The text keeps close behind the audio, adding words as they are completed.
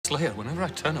Slayer, whenever I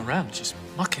turn around, she's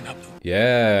mucking up.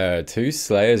 Yeah, 2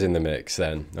 Slayers in the mix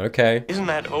then. Okay. Isn't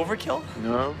that overkill?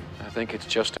 No, I think it's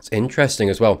just... It's interesting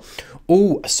as well.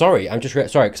 Oh, sorry, I'm just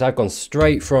sorry, because I've gone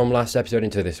straight from last episode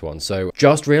into this one. So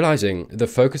just realizing the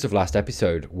focus of last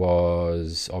episode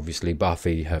was obviously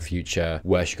Buffy, her future,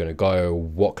 where's she going to go,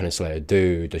 what can a Slayer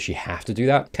do, does she have to do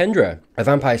that? Kendra, a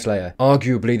vampire Slayer,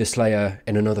 arguably the Slayer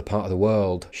in another part of the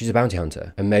world. She's a bounty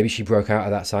hunter, and maybe she broke out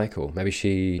of that cycle. Maybe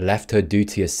she left her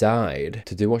duty aside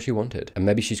to do what she wanted, and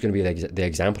maybe she's going to be the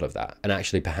example of that. And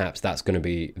actually, perhaps that's going to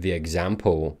be the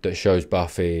example that shows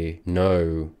Buffy,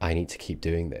 no, I need to keep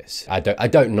doing this. I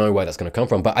don't know where that's going to come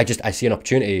from, but I see an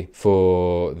opportunity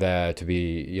for there to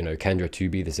be, you know, Kendra to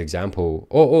be this example,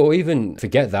 or even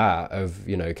forget that of,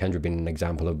 you know, Kendra being an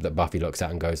example of that Buffy looks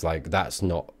at and goes like, that's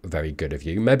not very good of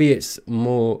you. Maybe it's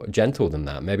more gentle than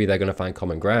that. Maybe they're going to find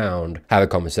common ground, have a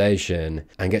conversation,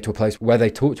 and get to a place where they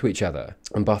talk to each other.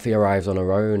 And Buffy arrives on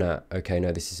her own at, okay,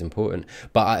 no, this is important.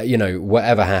 But, you know,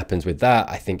 whatever happens with that,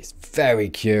 I think it's very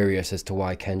curious as to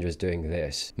why Kendra's doing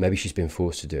this. Maybe she's been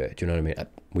forced to do it. Do you know what I mean?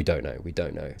 We don't know. We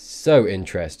don't know. So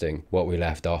interesting what we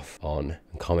left off on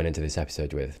and coming into this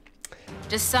episode with.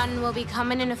 The sun will be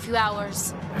coming in a few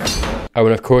hours. Oh,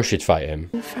 and of course she'd fight him.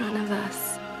 In front of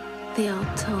us, the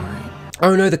old toy.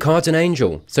 Oh no, the card's an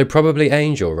angel. So probably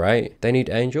Angel, right? They need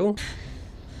Angel?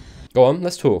 Go on,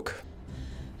 let's talk.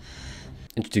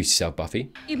 Introduce yourself,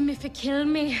 Buffy. Even if it killed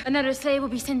me, another Slayer will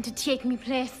be sent to take me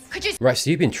place. Could you? Right, so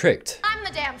you've been tricked. I'm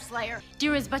the damn Slayer.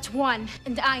 There is but one,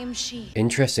 and I am she.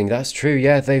 Interesting, that's true.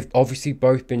 Yeah, they've obviously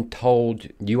both been told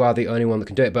you are the only one that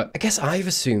can do it. But I guess I've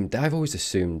always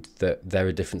assumed that there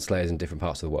are different Slayers in different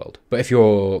parts of the world. But if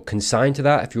you're consigned to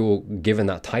that, if you're given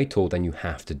that title, then you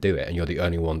have to do it. And you're the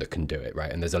only one that can do it,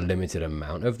 right? And there's a limited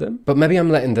amount of them. But maybe I'm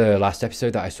letting the last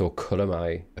episode that I saw colour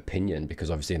my opinion,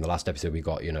 because obviously in the last episode we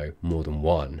got, you know, more than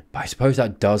one. But I suppose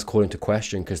that does call into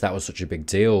question, because that was such a big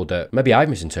deal that maybe I've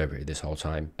misinterpreted this whole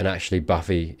time. And actually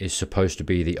Buffy is supposed to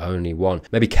be the only one.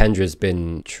 Maybe Kendra's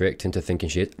been tricked into thinking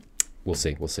she is. We'll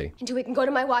see, we'll see. Until we can go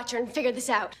to my watcher and figure this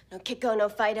out. No Kiko, no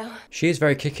Fido. She is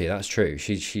very kicky, that's true.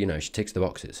 She you know, she ticks the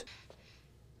boxes.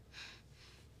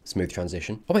 Smooth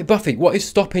transition. Oh wait, Buffy, what is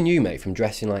stopping you, mate, from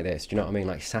dressing like this? Do you know what I mean?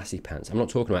 Like sassy pants. I'm not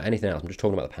talking about anything else. I'm just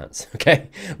talking about the pants, okay?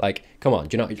 Like, come on,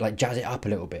 do you know, like jazz it up a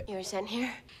little bit. You were sent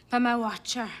here? By my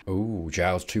watcher. Ooh,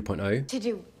 Giles 2.0. To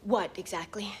do what,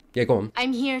 exactly? Yeah, go on.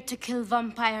 I'm here to kill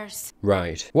vampires.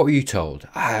 Right. What were you told?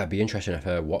 It'd be interesting if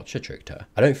her watcher tricked her.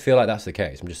 I don't feel like that's the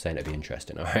case. I'm just saying it'd be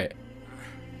interesting, alright?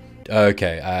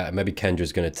 Okay, maybe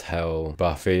Kendra's gonna tell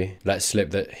Buffy, let's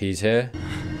slip that he's here.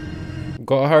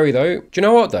 Gotta hurry though. Do you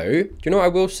know what though? Do you know what I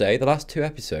will say? The last 2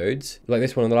 episodes, like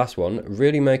this one and the last one,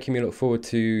 really making me look forward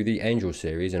to the Angel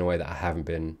series in a way that I haven't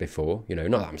been before. You know,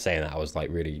 not that I'm saying that I was like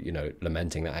really, you know,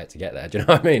 lamenting that I had to get there. Do you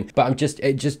know what I mean? But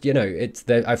it just, you know, it's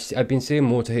there. I've been seeing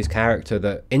more to his character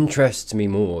that interests me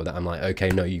more. That I'm like, okay,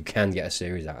 no, you can get a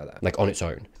series out of that, like on its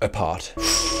own, apart.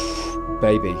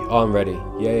 Baby, I'm ready.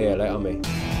 Yeah, lay it on me.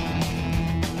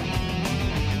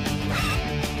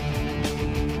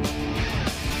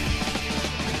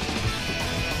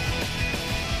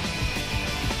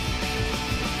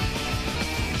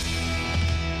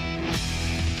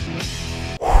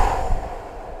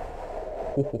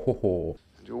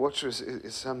 And your watcher is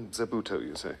Sam Zabuto,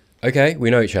 you say? Okay,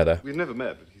 we know each other. We've never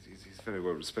met, but he's very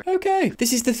well respected. Okay,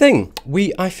 this is the thing.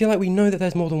 I feel like we know that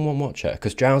there's more than one watcher,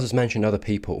 because Giles has mentioned other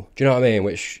people. Do you know what I mean?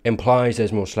 Which implies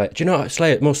there's more Slayers. Do you know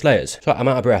what more Slayers? So I'm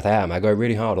out of breath, I go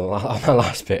really hard on that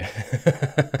last bit.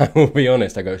 I will be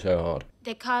honest, I go so hard.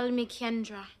 They call me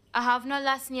Kendra. I have no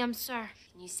last name, sir.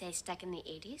 Can you say stuck in the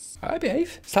 80s? I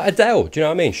behave. It's like Adele, do you know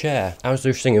what I mean? Cher. How's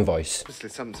their singing voice? Obviously,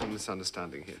 some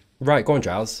misunderstanding here. Right, go on,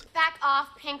 Giles. Back off,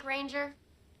 Pink Ranger.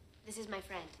 This is my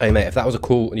friend. Hey, mate, if that was a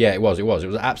cool... Yeah, it was. It was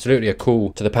absolutely a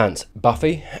cool to the pants.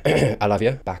 Buffy, I love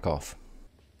you. Back off.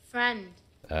 Friend.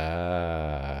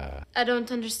 I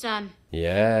don't understand.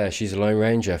 Yeah, she's a Lone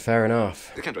Ranger. Fair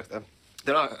enough. Kendra,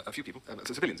 there are a few people,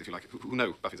 civilians if you like, who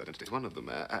know Buffy's identity is one of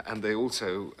them, and they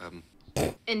also...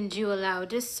 And you allow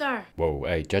this, sir? Whoa,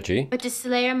 hey, judgy. But the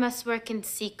Slayer must work in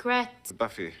secret.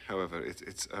 Buffy, however,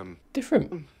 it's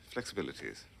different. Flexibility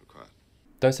is required.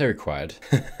 Don't say required.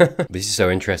 This is so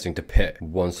interesting to pit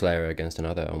one Slayer against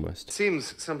another, almost. It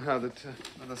seems somehow that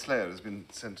another Slayer has been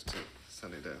sent to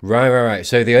Sunnydale. Right.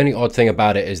 So the only odd thing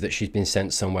about it is that she's been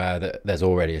sent somewhere that there's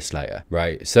already a Slayer,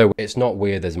 right? So it's not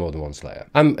weird there's more than one Slayer.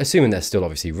 I'm assuming they're still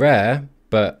obviously rare,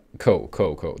 but cool.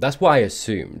 That's what I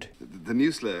assumed. The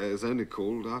new Slayer is only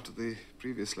called after the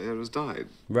previous Slayer has died.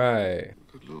 Right.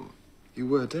 Good lord. You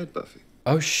were dead, Buffy.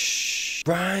 Oh,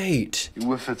 right. You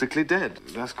were physically dead,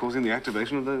 thus causing the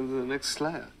activation of the next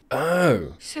Slayer.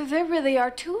 Oh, So there really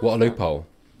are two of what a them. loophole.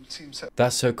 It seems so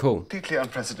That's so cool. completely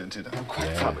unprecedented. I'm quite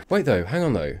flabbergasted. Wait though, hang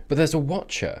on though. But there's a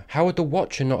Watcher. How would the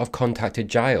Watcher not have contacted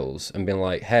Giles and been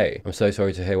like, hey, I'm so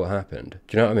sorry to hear what happened?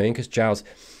 Do you know what I mean? Because Giles...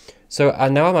 So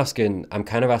now I'm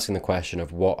kind of asking the question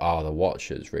of what are the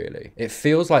Watchers really? It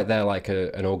feels like they're like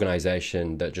an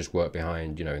organization that just work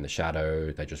behind, you know, in the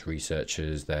shadow. They're just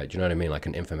researchers. Do you know what I mean? Like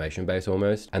an information base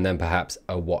almost. And then perhaps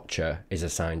a Watcher is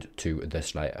assigned to the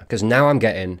Slayer. Because now I'm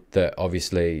getting that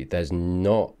obviously there's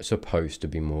not supposed to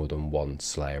be more than one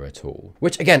Slayer at all.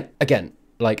 Which again,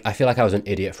 like, I feel like I was an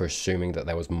idiot for assuming that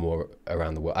there was more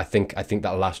around the world. I think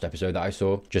that last episode that I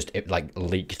saw it like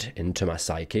leaked into my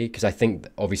psyche, because I think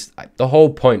obviously the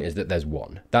whole point is that there's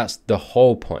one. That's the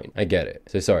whole point. I get it.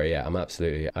 So sorry, yeah,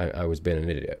 I was being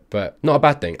an idiot, but not a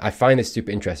bad thing. I find this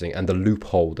super interesting, and the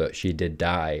loophole that she did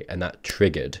die and that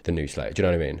triggered the new Slayer. Do you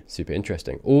know what I mean? Super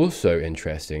interesting. Also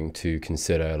interesting to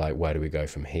consider, like, where do we go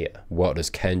from here? What does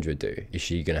Kendra do? Is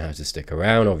she gonna have to stick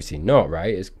around? Obviously not,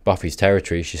 right? It's Buffy's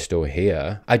territory. She's still here.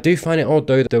 I do find it odd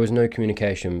though that there was no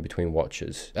communication between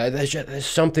Watchers. There's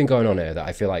something going on here that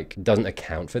I feel like doesn't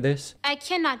account for this. I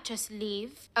cannot just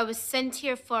leave. I was sent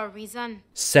here for a reason.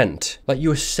 Sent. Like, you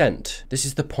were sent. This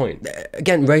is the point.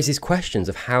 Again, raises questions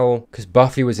of how... Because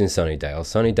Buffy was in Sunnydale.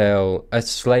 Sunnydale... Are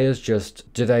Slayers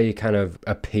just... Do they kind of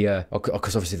appear...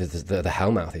 Because obviously the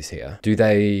Hellmouth is here. Do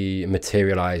they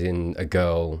materialize in a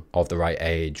girl of the right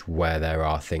age where there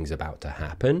are things about to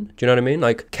happen? Do you know what I mean?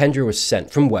 Like, Kendra was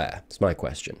sent. From where? It's my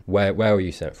question. Where were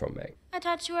you sent from, mate? I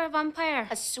thought you were a vampire.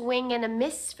 A swing and a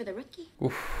miss for the rookie.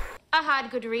 I had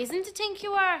good reason to think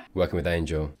you were. Working with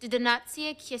Angel. Did I not see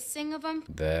a kissing of him?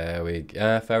 There we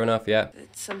go. Fair enough, yeah.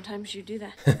 Sometimes you do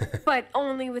that. But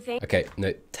only with Angel. Okay,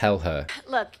 no, tell her.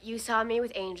 Look, you saw me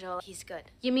with Angel. He's good.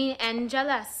 You mean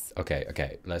Angelus?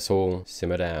 Okay, let's all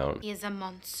simmer down. He is a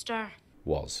monster.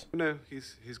 Was. No,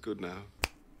 he's good now.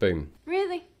 Boom.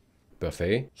 Really?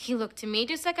 Buffy. He looked to me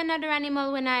just like another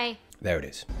animal when I... There it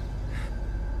is.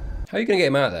 How are you going to get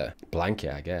him out of there?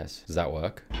 Blanket, I guess. Does that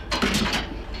work?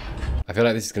 I feel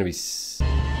like this is going to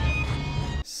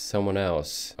be someone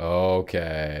else.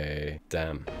 Okay.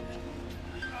 Damn.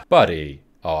 Buddy.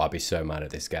 Oh, I'll be so mad at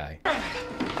this guy.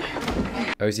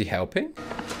 Oh, is he helping?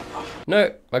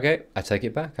 No. Okay, I take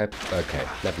it back. Okay,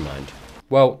 never mind.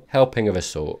 Well, helping of a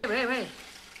sort. Wait.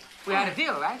 We had a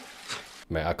deal, right?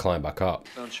 Mate, I'll climb back up.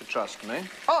 Don't you trust me?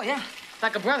 Oh, yeah.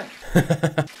 Like a brother.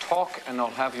 Talk and I'll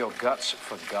have your guts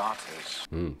for garters.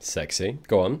 Sexy.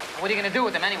 Go on. What are you gonna do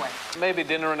with them anyway? Maybe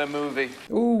dinner and a movie.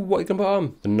 Ooh, what are you going to put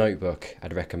on? The Notebook,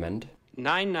 I'd recommend.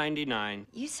 $9.99.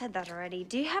 You said that already.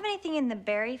 Do you have anything in the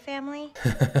Berry family?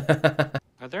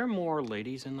 Are there more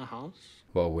ladies in the house?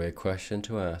 What a weird question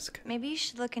to ask. Maybe you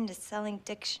should look into selling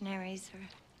dictionaries or...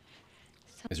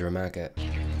 Is there a maggot?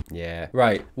 Yeah.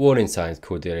 Right. Warning signs,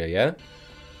 Cordelia, yeah?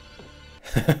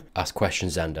 Ask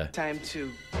questions, Xander. Time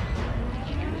to...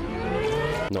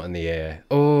 Not in the ear.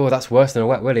 Oh, that's worse than a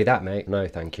wet willy, that, mate. No,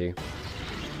 thank you.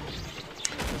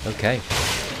 Okay.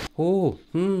 Oh,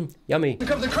 yummy. Here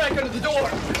comes the crank under the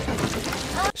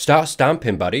door! Start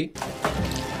stamping, buddy.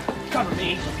 Cover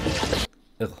me!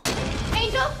 Ugh.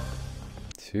 Angel!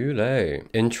 Too late.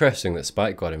 Interesting that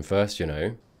Spike got him first, you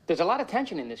know. There's a lot of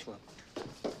tension in this room.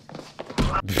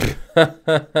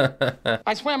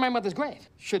 I swear on my mother's grave.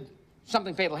 Should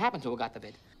something fatal happen to her, God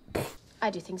forbid. I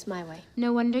do things my way.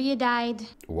 No wonder you died.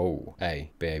 Whoa.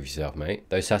 Hey, behave yourself, mate.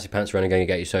 Those sassy pants are only going to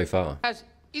get you so far. Has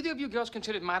either of you girls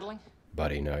considered modeling?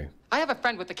 Buddy, no. I have a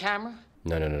friend with the camera.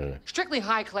 No. Strictly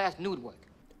high-class nude work.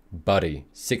 Buddy,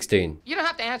 16. You don't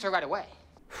have to answer right away.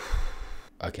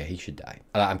 Okay, he should die.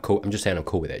 I'm cool. I'm just saying I'm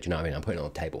cool with it. Do you know what I mean? I'm putting it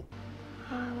on the table.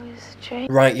 Straight.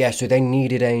 Right, yeah, so they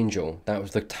needed Angel. That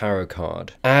was the tarot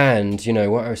card. And, you know,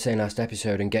 what I was saying last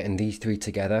episode and getting these three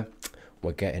together,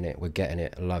 we're getting it.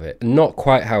 I love it. Not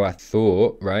quite how I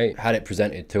thought, right? Had it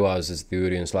presented to us as the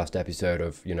audience last episode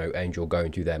of, you know, Angel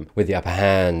going to them with the upper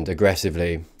hand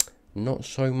aggressively. Not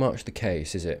so much the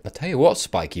case, is it? I tell you what,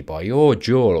 Spiky boy, your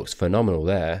jaw looks phenomenal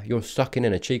there. You're sucking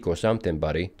in a cheek or something,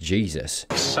 buddy. Jesus.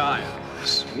 Sire,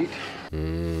 sweet.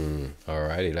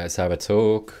 Alrighty, let's have a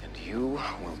talk. And you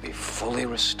will be fully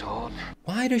restored.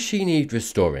 Why does she need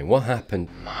restoring? What happened?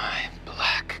 My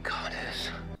black goddess.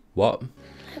 What?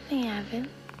 Let me have him.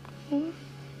 What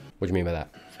do you mean by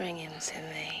that? Bring him to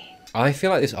me. I feel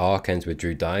like this arc ends with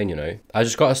Drew dying, you know. I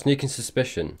just got a sneaking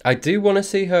suspicion. I do want to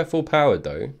see her full powered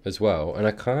though, as well. And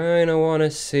I kind of want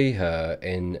to see her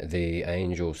in the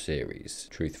Angel series,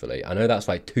 truthfully. I know that's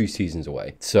like 2 seasons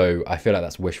away. So I feel like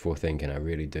that's wishful thinking, I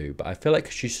really do. But I feel like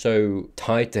she's so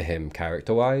tied to him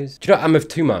character-wise. Do you know, I'm of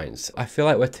 2 minds. I feel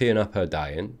like we're teeing up her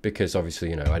dying because obviously,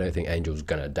 you know, I don't think Angel's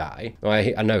gonna die. Well,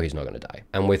 I know he's not gonna die.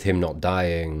 And with him not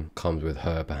dying comes with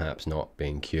her perhaps not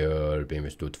being cured, being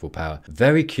restored to full power.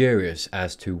 Very curious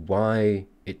as to why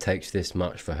it takes this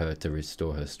much for her to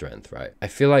restore her strength, right? I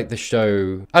feel like the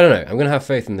show, I don't know, I'm gonna have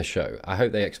faith in the show. I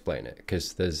hope they explain it,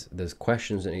 because there's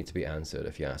questions that need to be answered,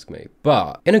 if you ask me.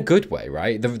 But in a good way,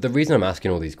 right? The reason I'm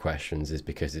asking all these questions is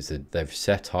because they've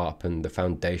set up, and the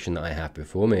foundation that I have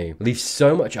before me leaves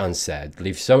so much unsaid,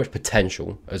 leaves so much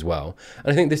potential as well.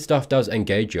 And I think this stuff does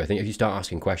engage you. I think if you start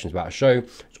asking questions about a show,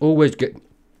 it's always good.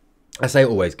 I say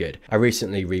always good. I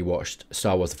recently rewatched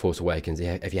Star Wars The Force Awakens.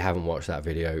 If you haven't watched that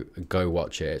video, go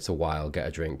watch it. It's a while. Get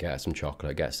a drink, get some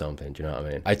chocolate, get something. Do you know what I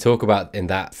mean? I talk about in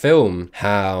that film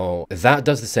how that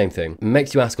does the same thing. It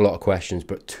makes you ask a lot of questions,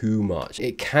 but too much.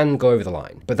 It can go over the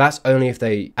line. But that's only if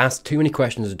they ask too many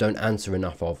questions and don't answer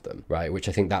enough of them, right? Which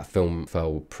I think that film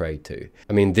fell prey to.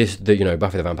 I mean, you know,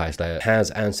 Buffy the Vampire Slayer has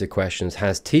answered questions,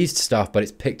 has teased stuff, but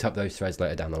it's picked up those threads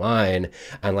later down the line.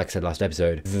 And like I said last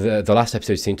episode, the last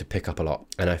episode seemed to pick up a lot,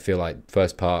 and I feel like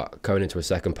first part going into a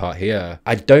second part here,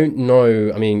 I don't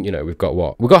know. I mean, you know, we've got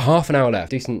half an hour left,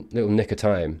 decent little nick of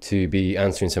time to be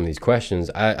answering some of these questions.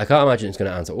 I can't imagine it's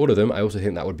going to answer all of them. I also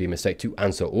think that would be a mistake to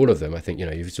answer all of them. I think, you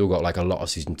know, you've still got like a lot of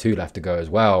season 2 left to go as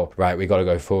well, right? We got to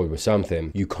go forward with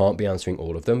something. You can't be answering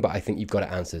all of them, but I think you've got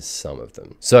to answer some of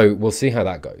them, so we'll see how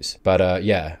that goes. But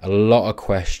yeah, a lot of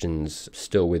questions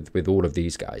still with all of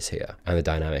these guys here and the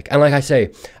dynamic. And like I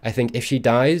say, I think if she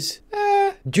dies,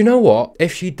 do you know what?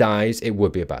 If she dies, it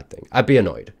would be a bad thing. I'd be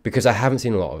annoyed because I haven't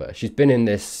seen a lot of her. She's been in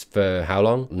this for how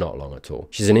long? Not long at all.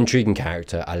 She's an intriguing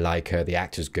character. I like her. The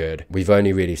actor's good. We've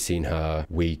only really seen her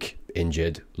weak,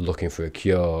 injured, looking for a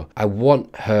cure. I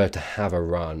want her to have a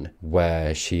run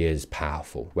where she is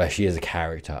powerful, where she is a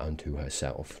character unto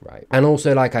herself, right? And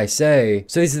also, like I say,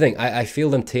 so this is the thing, I feel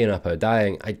them teeing up her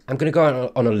dying. I'm gonna go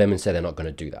out on a limb and say they're not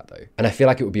gonna do that though. And I feel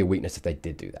like it would be a weakness if they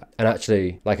did do that. And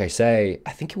actually, like I say,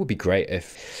 I think it would be great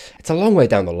if, it's a long way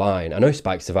down the line. I know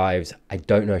Spike survives. I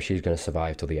don't know if she's gonna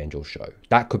survive till the Angel show.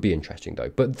 That could be interesting though.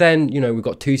 But then, you know, we've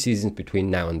got 2 seasons between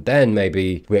now and then.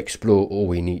 Maybe we explore all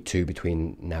we need to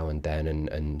between now and then,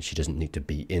 and she doesn't need to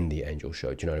be in the Angel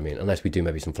show. Do you know what I mean? Unless we do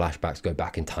maybe some flashbacks, go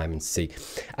back in time and see.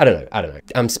 I don't know.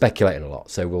 I'm speculating a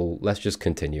lot, so let's just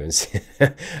continue and see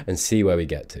and see where we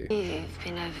get to. You've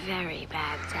been a very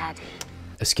bad daddy.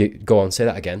 Excuse, go on, say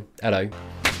that again. Hello.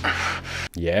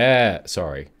 Yeah,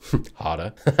 sorry.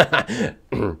 Harder.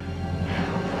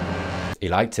 He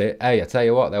liked it. Hey, I tell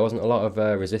you what, there wasn't a lot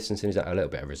of resistance in his, a little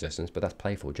bit of resistance, but that's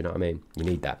playful. Do you know what I mean? You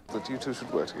need that. That you two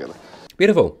should work together.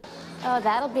 Beautiful. Oh,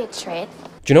 that'll be a treat.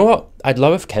 Do you know what? I'd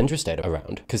love if Kendra stayed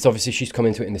around, because obviously she's come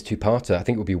into it in this 2-parter. I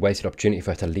think it would be a wasted opportunity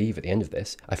for her to leave at the end of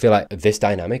this. I feel like this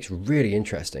dynamic's really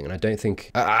interesting, and I don't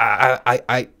think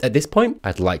at this point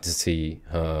I'd like to see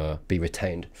her be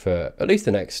retained for at least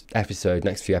the next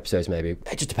few episodes maybe.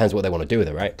 It just depends what they want to do with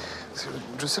her, right? So,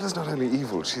 Drusilla's not only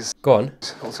evil, she's Go on.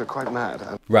 also quite mad.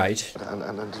 Right.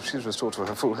 And if she's restored to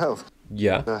her full health,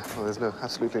 yeah. Well, there's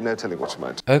absolutely no telling what she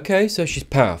might do. Okay, so she's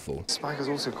powerful. Spike has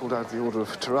also called out the order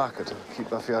of Taraka to keep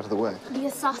Buffy out of the way. The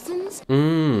assassins?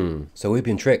 So we've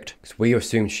been tricked, because we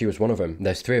assumed she was one of them.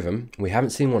 There's 3 of them. We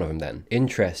haven't seen one of them then.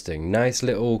 Interesting. Nice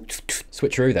little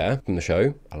switcheroo there from the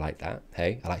show. I like that.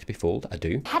 Hey, I like to be fooled. I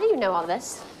do. How do you know all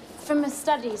this? From his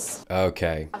studies.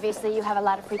 Okay. Obviously, you have a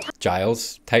lot of free time.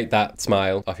 Giles, take that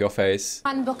smile off your face.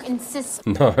 Handbook insists.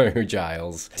 No,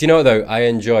 Giles. Do you know what though? I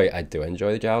do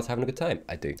enjoy the Giles having a good time.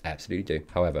 I do. I absolutely do.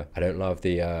 However, I don't love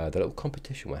the little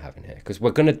competition we're having here, because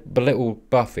we're gonna belittle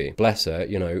Buffy. Bless her,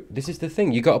 you know. This is the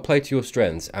thing. You gotta play to your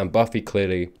strengths, and Buffy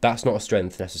clearly, that's not a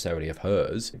strength necessarily of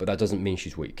hers, but that doesn't mean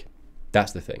she's weak.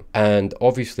 That's the thing. And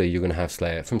obviously you're going to have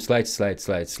Slayer. From Slayer to Slayer to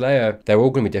Slayer to Slayer, they're all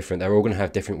going to be different. They're all going to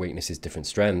have different weaknesses, different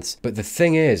strengths. But the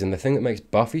thing is, and the thing that makes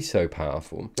Buffy so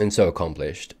powerful and so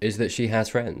accomplished, is that she has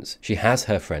friends. She has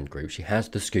her friend group. She has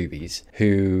the Scoobies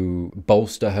who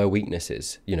bolster her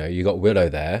weaknesses. You know, you got Willow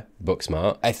there, book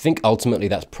smart. I think ultimately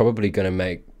that's probably going to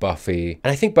make Buffy,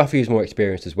 and I think Buffy is more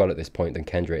experienced as well at this point than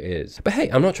Kendra is. But hey,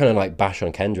 I'm not trying to like bash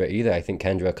on Kendra either. I think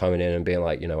Kendra coming in and being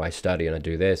like, you know, I study and I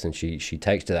do this, and she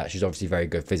takes to that. She's obviously very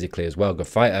good physically as well, good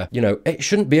fighter. You know, it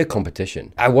shouldn't be a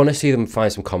competition. I want to see them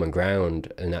find some common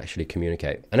ground and actually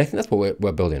communicate. And I think that's what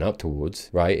we're building up towards,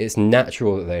 right? It's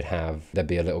natural that there'd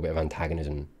be a little bit of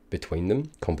antagonism between them,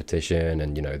 competition,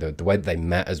 and, you know, the way that they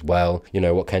met as well, you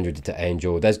know, what Kendra did to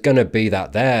Angel. There's gonna be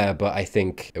that there, but I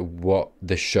think what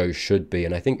the show should be,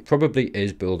 and I think probably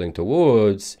is building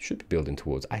towards, should be building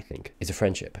towards, I think, is a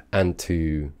friendship, and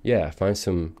to, yeah, find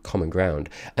some common ground.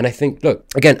 And I think, look,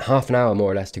 again, half an hour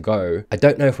more or less to go. I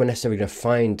don't know if we're necessarily going to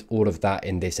find all of that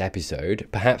in this episode.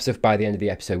 Perhaps if by the end of the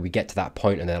episode we get to that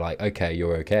point and they're like, okay,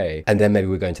 you're okay, and then maybe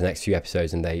we're going to the next few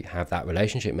episodes and they have that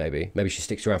relationship, maybe she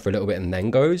sticks around for a little bit and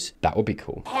then goes, that would be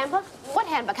cool. Handbook? What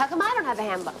handbook? How come I don't have a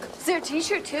handbook? Is there a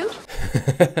t-shirt too?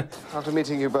 After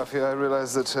meeting you, Buffy, I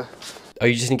realized that Oh,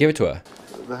 you just didn't give it to her?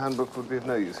 the handbook would be of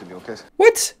no use in your case.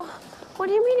 What? What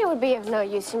do you mean it would be of no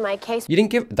use in my case? You didn't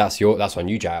give, that's on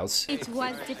you, Giles. It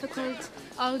was difficult.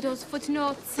 All those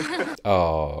footnotes.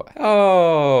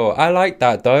 Oh, I like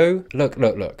that though. Look,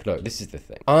 this is the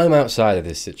thing. I'm outside of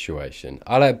this situation.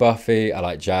 I like Buffy, I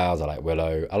like Giles, I like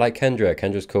Willow, I like Kendra.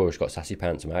 Kendra's cool, she's got sassy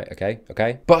pants, mate,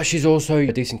 okay? But she's also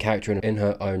a decent character in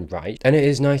her own right. And it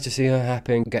is nice to see her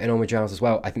happy and getting on with Giles as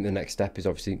well. I think the next step is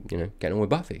obviously, you know, getting on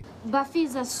with Buffy.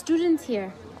 Buffy's a student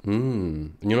here.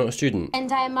 And you're not a student?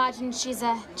 And I imagine she's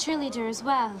a cheerleader as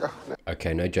well.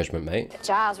 Okay, no judgment, mate.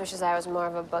 Giles wishes I was more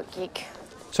of a book geek.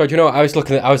 Sorry, do you know what? I was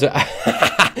looking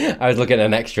at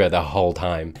an extra the whole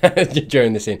time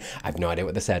during the scene. I have no idea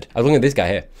what they said. I was looking at this guy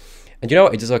here. And you know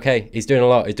what? He does okay. He's doing a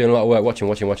lot of work. Watch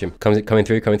him. Coming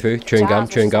through. Chewing gum,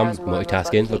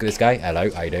 multitasking. Look at this guy.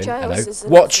 Hello, how you doing? Hello.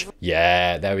 Watch.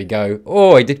 Yeah, there we go.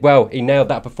 Oh, he did well. He nailed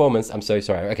that performance. I'm so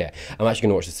sorry. Okay, I'm actually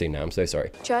gonna watch the scene now. I'm so sorry.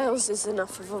 Giles is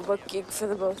enough of a book geek for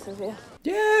the both of you.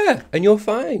 Yeah, and you're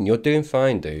fine. You're doing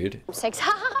fine, dude. 6.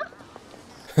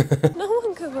 No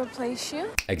one could replace you.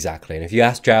 Exactly. And if you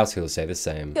ask Giles, he'll say the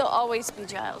same. He'll always be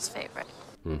Giles' favorite.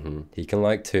 He can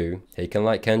like two. He can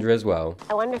like Kendra as well.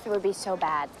 I wonder if it would be so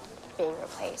bad being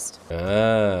replaced.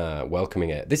 Ah, welcoming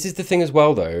it. This is the thing as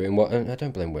well, though, in what, and I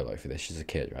don't blame Willow for this, she's a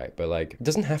kid, right? But, like, it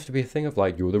doesn't have to be a thing of,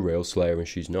 like, you're the real Slayer and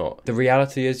she's not. The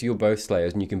reality is you're both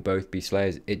Slayers and you can both be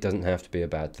Slayers. It doesn't have to be a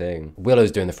bad thing.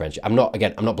 Willow's doing the friendship. I'm not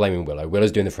blaming Willow.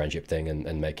 Willow's doing the friendship thing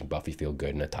and making Buffy feel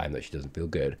good in a time that she doesn't feel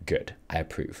good. Good. I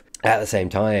approve. At the same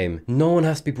time, no one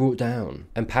has to be brought down.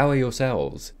 Empower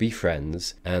yourselves. Be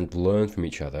friends and learn from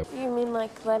each other. You mean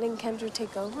like letting Kendra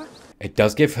take over? It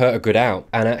does give her a good out.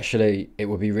 And actually, it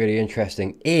would be really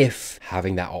interesting if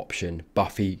having that option,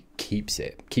 Buffy keeps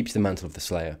the mantle of the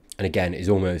Slayer. And again, is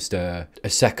almost a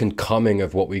second coming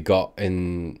of what we got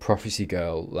in Prophecy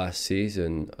Girl last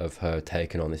season, of her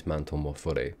taking on this mantle more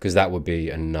fully. Because that would be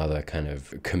another kind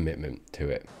of commitment to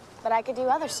it. But I could do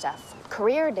other stuff.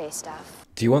 Career day stuff.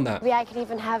 Do you want that? Maybe I could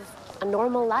even have a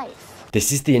normal life.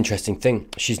 This is the interesting thing.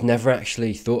 She's never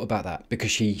actually thought about that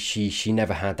because she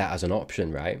never had that as an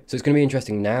option, right? So it's going to be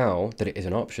interesting now that it is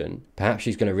an option. Perhaps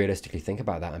she's going to realistically think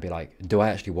about that and be like, do I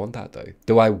actually want that though?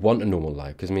 Do I want a normal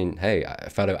life? Because I mean, hey,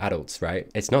 fellow adults, right?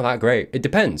 It's not that great. It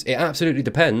depends. It absolutely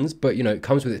depends. But you know, it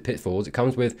comes with its pitfalls. It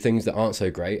comes with things that aren't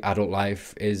so great. Adult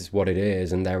life is what it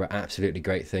is. And there are absolutely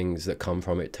great things that come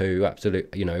from it too.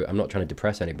 Absolutely. You know, I'm not trying to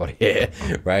depress anybody here,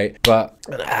 right? But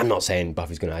I'm not saying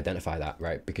Buffy's going to identify that,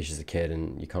 right? Because she's a kid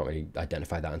and you can't really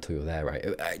identify that until you're there, right?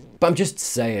 But I'm just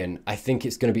saying, I think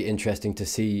it's going to be interesting to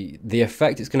see the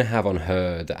effect it's going to have on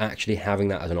her, that actually having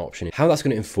that as an option, how that's going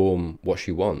to inform what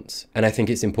she wants. And I think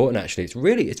it's important, actually. It's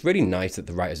really nice that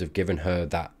the writers have given her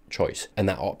that choice and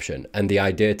that option, and the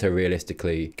idea to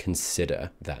realistically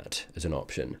consider that as an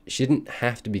option. She didn't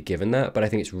have to be given that, but I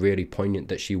think it's really poignant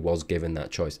that she was given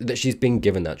that choice, that she's been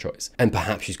given that choice. And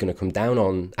perhaps she's going to come down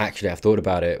on, actually, I've thought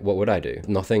about it, what would I do?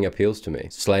 Nothing appeals to me.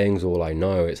 Slaying's all I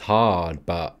know. It's hard,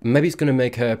 but maybe it's going to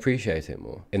make her appreciate it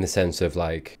more, in the sense of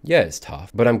like, yeah, it's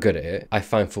tough, but I'm good at it. I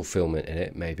find fulfillment in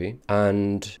it, maybe,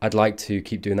 and I'd like to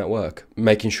keep doing that work,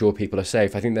 making sure people are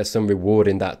safe. I think there's some reward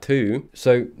in that too.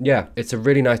 So yeah, it's a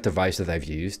really nice device that they've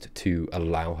used to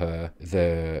allow her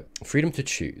the freedom to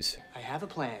choose. I have a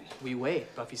plan. We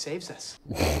wait. Buffy saves us.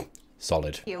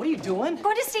 Solid. What are you doing?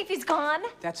 Go to see if he's gone.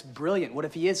 That's brilliant. What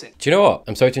if he isn't? Do you know what?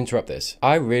 I'm sorry to interrupt this.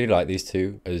 I really like these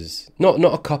two as not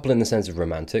a couple in the sense of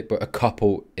romantic, but a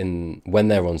couple in when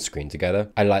they're on screen together.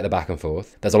 I like the back and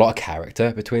forth. There's a lot of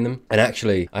character between them. And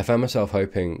actually, I found myself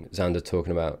hoping Xander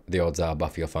talking about the odds are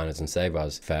Buffy will find us and save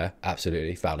us. Fair.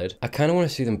 Absolutely valid. I kind of want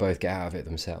to see them both get out of it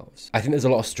themselves. I think there's a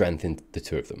lot of strength in the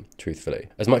two of them, truthfully.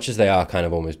 As much as they are kind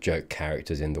of almost joke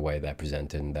characters in the way they're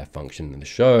presented and their function in the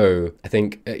show, I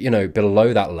think, you know,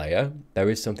 below that layer, there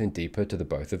is something deeper to the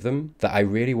both of them that I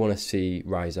really want to see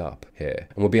rise up here,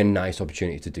 and will be a nice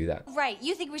opportunity to do that. Right,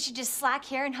 you think we should just slack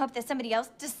here and hope that somebody else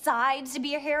decides to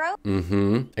be a hero?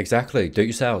 Exactly. Do it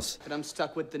yourselves. But I'm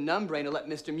stuck with the numb brain to let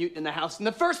Mr. Mutant in the house in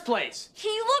the first place. He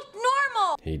looked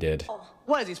He did.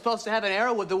 What, is he supposed to have an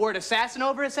arrow with the word assassin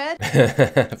over his head?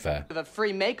 Fair. Have a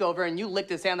free makeover and you licked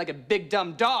his hand like a big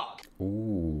dumb dog.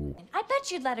 Ooh. I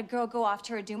bet you'd let a girl go off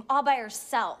to her doom all by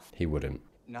herself. He wouldn't.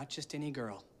 Not just any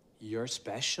girl. You're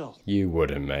special. You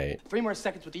wouldn't, mate. 3 more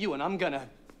seconds with you and I'm gonna...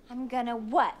 I'm gonna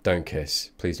what? Don't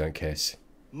kiss. Please don't kiss.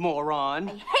 Moron.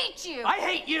 I hate you! I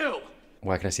hate you!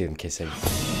 Why can I see them kissing?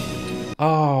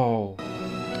 Oh.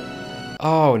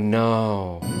 Oh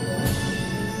no.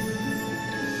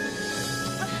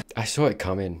 I saw it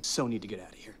coming. So need to get out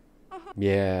of here.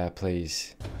 Yeah,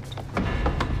 please.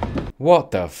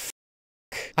 What the f?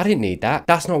 I didn't need that.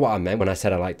 That's not what I meant when I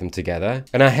said I liked them together.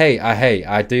 And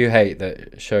I do hate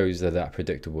that shows are that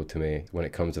predictable to me when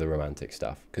it comes to the romantic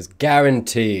stuff. Because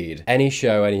guaranteed, any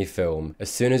show, any film,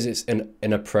 as soon as it's an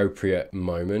inappropriate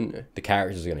moment, the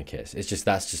characters are going to kiss.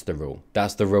 That's just the rule.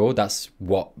 That's the rule. That's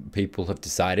what people have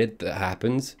decided that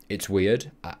happens. It's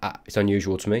weird. It's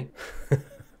unusual to me.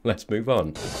 Let's move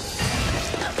on.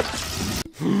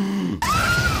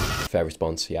 Fair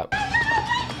response, yeah.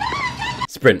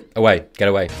 Sprint, away, get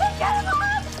away.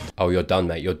 Oh, you're done,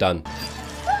 mate, you're done.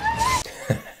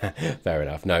 Fair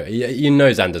enough. No, you know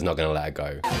Xander's not going to let her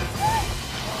go.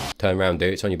 Turn around,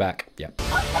 dude, it's on your back. Yep.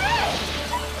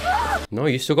 No,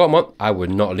 you still got one. I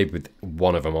would not live with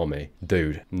one of them on me.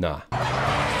 Dude, nah.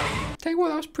 Tell you what,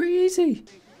 that was pretty easy.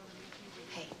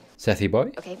 Hey. Sethy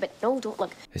boy? Okay, but no, don't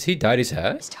look. Has he dyed his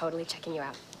hair? He's totally checking you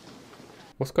out.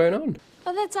 What's going on?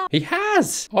 Oh, that's all. He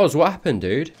has! Oz, what happened,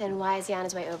 dude? Then why is he on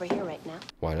his way over here right now?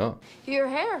 Why not? Your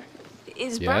hair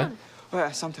is Yeah? brown.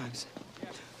 Well, sometimes.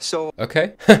 So...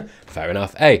 Okay, fair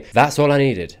enough. Hey, that's all I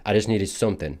needed. I just needed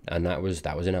something, and that was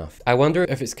enough. I wonder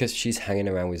if it's because she's hanging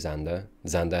around with Xander.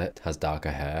 Xander has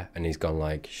darker hair, and he's gone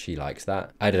like, she likes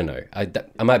that. I don't know.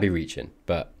 I might be reaching,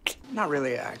 but... Not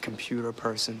really a computer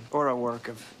person, or a work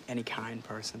of any kind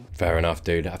person. Fair enough,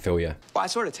 dude. I feel ya. Well, I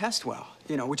sort of test well,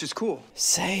 you know, which is cool.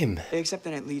 Same. Except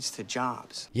that it leads to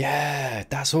jobs. Yeah,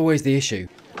 that's always the issue.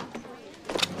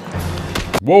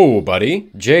 Whoa, buddy.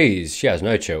 Jeez, she has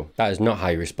no chill. That is not how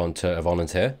you respond to a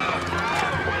volunteer.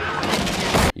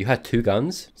 You had 2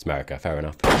 guns? It's America, fair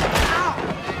enough.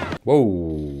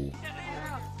 Whoa.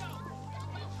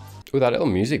 Ooh, that little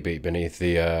music beat beneath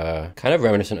the, kind of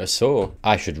reminiscent of Saw.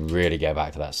 I should really get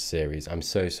back to that series. I'm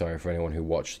so sorry for anyone who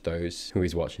watched those, who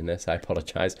is watching this. I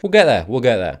apologize. We'll get there, we'll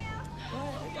get there.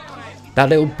 That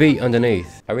little beat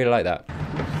underneath. I really like that.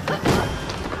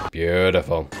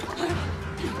 Beautiful.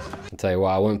 I'll tell you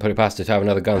what, I wouldn't put it past her to have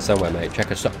another gun somewhere, mate.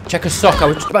 Check a sock. Check a sock. I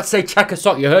was just about to say check a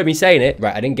sock. You heard me saying it.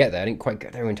 Right, I didn't get there. I didn't quite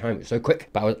get there in time. It was so quick.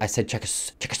 But I said check a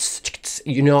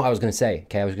you know what I was going to say.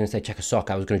 Okay, I was going to say check a sock.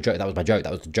 I was going to joke. That was my joke.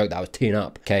 That was the joke that I was teeing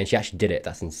up. Okay, and she actually did it.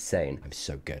 That's insane. I'm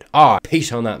so good. Ah,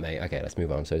 peace on that, mate. Okay, let's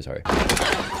move on. I'm so sorry.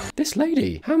 This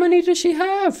lady. How many does she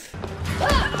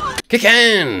have? Kick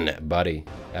in, buddy.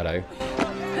 Hello.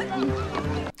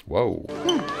 Whoa.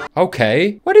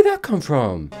 Okay. Where did that come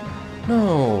from?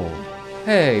 No.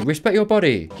 Hey, respect your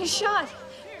body. He's shot.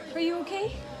 Are you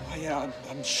okay? Oh, yeah,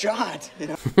 I'm shot, you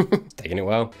know. Taking it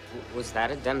well. Was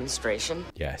that a demonstration?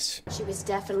 Yes. She was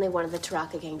definitely one of the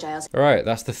Taraka gang, Giles. Alright,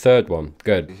 that's the 3rd one.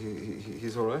 Good.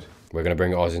 He's all right? We're going to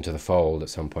bring Oz into the fold at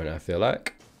some point, I feel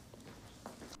like.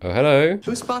 Oh, hello.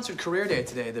 Who sponsored Career Day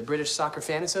today? The British Soccer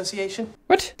Fan Association?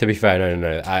 What? To be fair,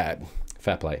 no.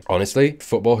 Fair play. Honestly,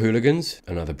 football hooligans,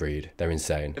 another breed. They're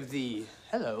insane. Of the...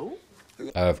 Hello?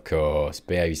 Of course.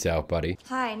 Behave yourself, buddy.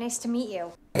 Hi, nice to meet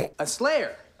you. A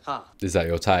Slayer, huh? Is that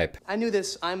your type? I knew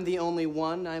this I'm the only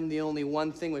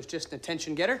one thing was just an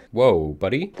attention getter. Whoa,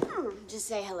 buddy. Just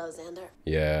say hello, Xander.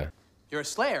 Yeah. You're a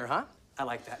Slayer, huh? I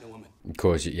like that in a woman. Of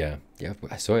course, yeah. Yeah,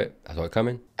 I saw it. I saw it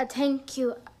coming. Thank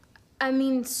you. I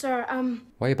mean, sir,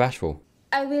 Why are you bashful?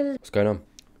 I will... What's going on?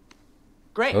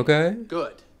 Great. Okay.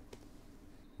 Good.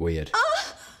 Weird.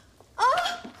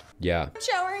 Yeah. I'm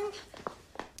showering.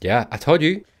 Yeah, I told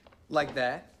you. Like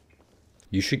that?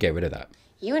 You should get rid of that.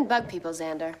 You and bug people,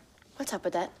 Xander. What's up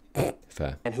with that?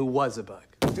 Fair. And who was a bug?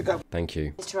 Thank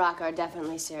you. These Taraka are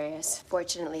definitely serious.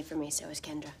 Fortunately for me, so is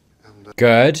Kendra.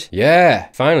 Good. Yeah.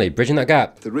 Finally, bridging that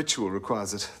gap. The ritual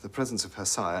requires it, the presence of her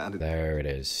sire, and There it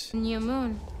is. New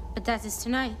moon. But that is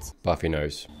tonight. Buffy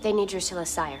knows. They need Drusilla's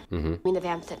sire. Mm-hmm. You mean the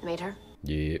vamp that made her?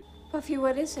 Yep. Buffy,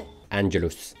 what is it?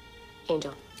 Angelus.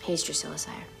 Angel. He's Drusilla's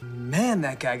sire. Man,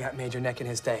 that guy got major neck in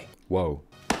his day. Whoa.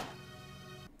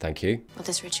 Thank you. Will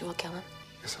this ritual kill him?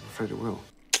 yes, I'm afraid it will.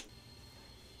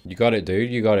 You got it,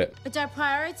 dude. You got it. But our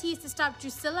priority is to stop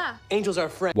Drusilla. Angel's our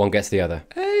friend. One gets the other.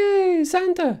 Hey,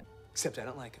 Santa. Except I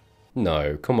don't like him.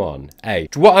 No, come on. Hey,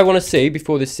 what I want to see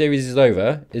before this series is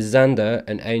over is Xander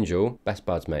and Angel, best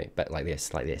buds, mate. But like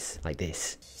this, like this, like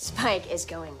this. Spike is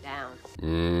going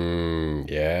down.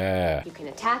 Yeah. You can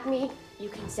attack me, you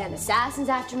can send assassins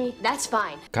after me, that's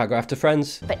fine. Can't go after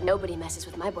friends. But nobody messes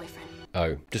with my boyfriend.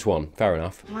 Oh, just one. Fair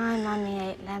enough. My mummy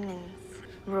ate lemons,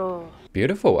 raw.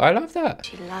 Beautiful. I love that.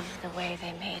 She loved the way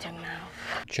they made her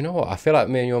mouth. Do you know what? I feel like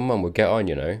me and your mum would get on,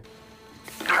 you know.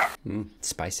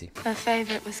 Spicy. Her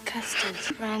favourite was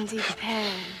custard, brandied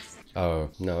pears. Oh,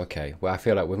 no, okay. Well, I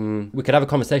feel like we could have a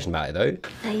conversation about it, though.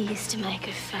 They used to make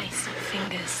her face and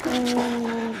fingers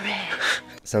all red.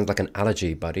 Sounds like an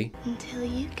allergy, buddy. Until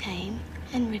you came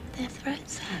and ripped their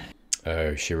throats out.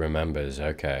 Oh, she remembers.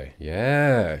 Okay.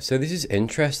 Yeah. So this is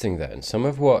interesting then. Some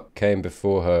of what came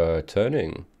before her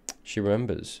turning, she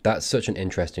remembers. That's such an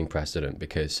interesting precedent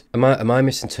because am I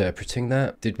misinterpreting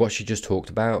that? Did what she just talked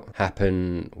about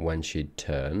happen when she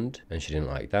turned and she didn't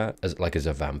like that? As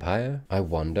a vampire? I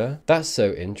wonder. That's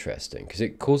so interesting because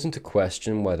it calls into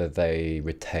question whether they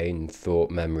retain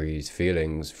thought, memories,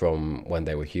 feelings from when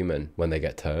they were human, when they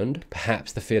get turned.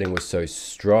 Perhaps the feeling was so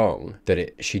strong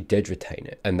that she did retain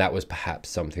it. And that was perhaps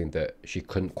something that she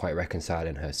couldn't quite reconcile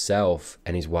in herself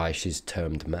and is why she's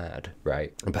termed mad,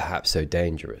 right? And perhaps so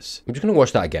dangerous. I'm just going to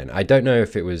watch that again. I don't know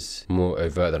if it was more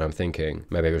overt than I'm thinking.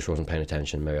 Maybe I just wasn't paying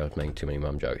attention. Maybe I was making too many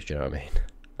mum jokes. Do you know what I mean?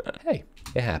 Hey,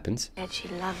 it happens. And she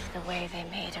loved the way they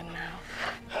made her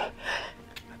mouth.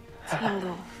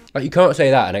 Tingle. Like, you can't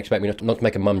say that and expect me not to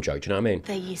make a mum joke. Do you know what I mean?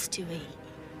 They used to eat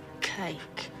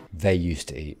cake. They used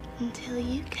to eat. Until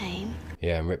you came.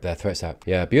 Yeah, and rip their throats out.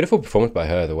 Yeah, beautiful performance by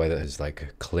her. The way that is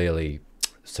like clearly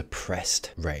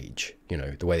suppressed rage, you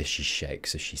know, the way that she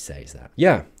shakes as she says that.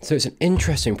 Yeah, so it's an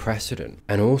interesting precedent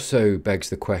and also begs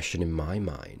the question in my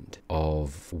mind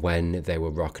of when they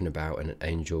were rocking about and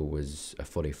Angel was a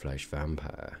fully fledged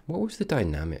vampire. What was the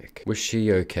dynamic? Was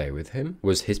she okay with him?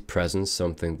 Was his presence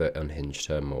something that unhinged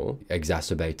her more?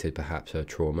 Exacerbated perhaps her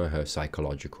trauma, her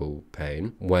psychological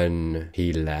pain? When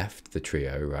he left the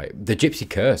trio, right? The gypsy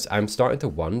curse, I'm starting to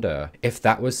wonder if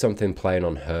that was something playing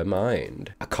on her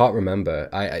mind. I can't remember.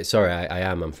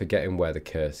 I'm forgetting where the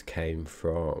curse came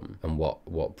from and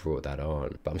what brought that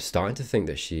on. But I'm starting to think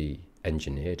that she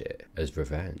engineered it as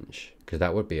revenge, because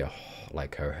that would be a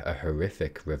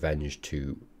horrific revenge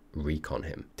to wreak on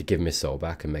him, to give him his soul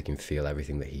back and make him feel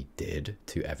everything that he did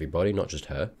to everybody, not just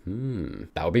her.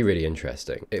 That would be really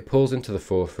interesting. It pulls into the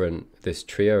forefront this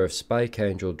trio of Spike,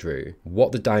 Angel, Drew,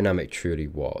 what the dynamic truly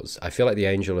was. I feel like the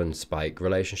Angel and Spike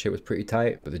relationship was pretty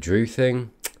tight, but the Drew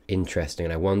thing, interesting.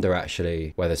 And I wonder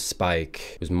actually whether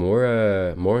Spike was more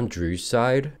on Drew's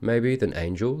side maybe than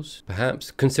Angel's, perhaps,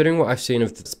 considering what I've seen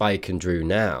of Spike and Drew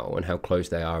now and how close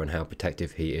they are and how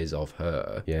protective he is of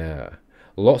her. Yeah,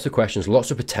 lots of questions,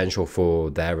 lots of potential for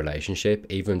their relationship,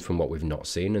 even from what we've not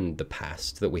seen in the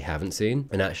past that we haven't seen,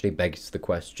 and actually begs the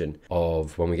question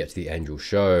of when we get to the Angel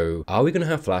show, are we going to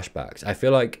have flashbacks? I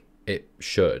feel like it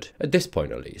should, at this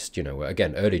point at least. You know,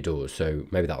 again, early doors, so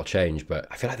maybe that'll change, but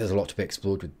I feel like there's a lot to be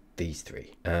explored with these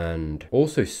three. And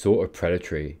also sort of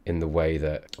predatory in the way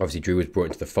that obviously Drew was brought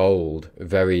into the fold,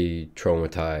 very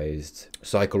traumatized,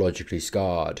 psychologically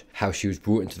scarred. How she was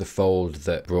brought into the fold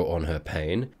that brought on her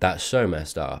pain, that's so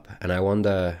messed up. And I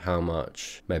wonder how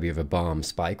much maybe of a balm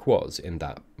Spike was in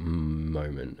that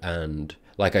moment, and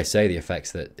like I say, the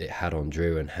effects that it had on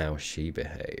Drew and how she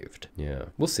behaved. Yeah,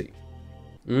 we'll see.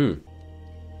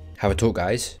 Have a talk,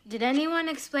 guys. Did anyone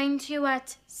explain to you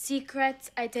what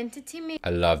secret identity means? I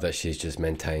love that she's just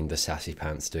maintained the sassy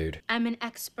pants, dude. I'm an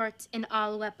expert in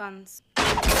all weapons.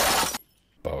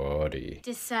 Body.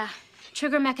 This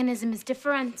trigger mechanism is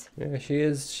different. Yeah, she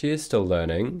is still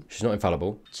learning. She's not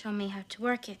infallible. Show me how to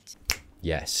work it.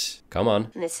 Yes. Come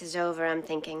on. When this is over, I'm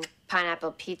thinking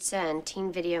pineapple pizza and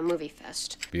teen video movie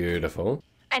fest. Beautiful.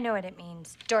 I know what it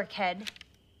means. Dorkhead.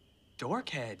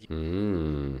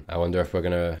 Dorkhead? I wonder if we're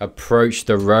going to approach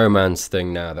the romance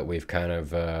thing now that we've kind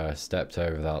of stepped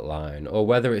over that line, or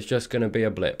whether it's just going to be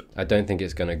a blip. I don't think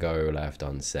it's going to go left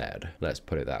unsaid. Let's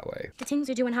put it that way. The things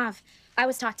we do and have, I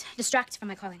was taught, distract from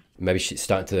my calling. Maybe she's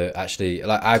starting to actually,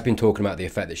 like, I've been talking about the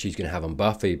effect that she's going to have on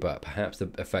Buffy, but perhaps the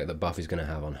effect that Buffy's going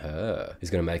to have on her is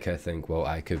going to make her think, well,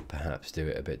 I could perhaps do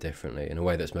it a bit differently in a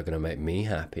way that's going to make me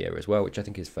happier as well, which I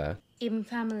think is fair. Even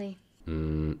family.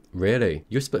 Really?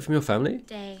 You're split from your family?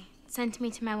 They sent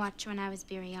me to my watcher when I was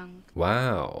very young.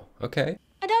 Wow. Okay.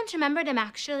 I don't remember them,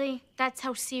 actually. That's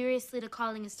how seriously the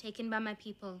calling is taken by my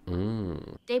people.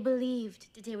 They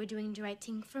believed that they were doing the right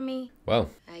thing for me. Well.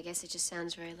 I guess it just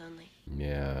sounds very lonely.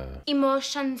 Yeah.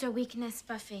 Emotions are weakness,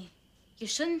 Buffy. You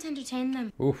shouldn't entertain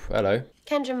them. Oof, hello.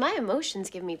 Kendra, my emotions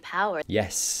give me power.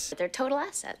 Yes. They're total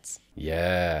assets.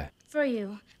 Yeah. for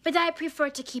you, but I prefer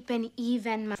to keep an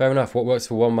even. Fair enough. What works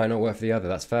for one might not work for the other.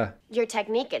 That's fair. Your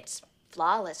technique, it's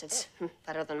flawless. It's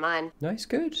better than mine. Nice,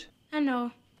 good. I know.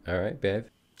 All right,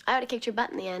 behave. I would have kicked your butt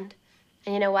in the end.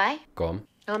 And you know why? Go on.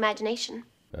 No imagination.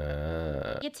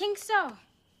 You think so?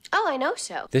 Oh, I know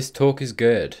so. This talk is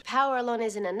good. Power alone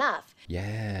isn't enough.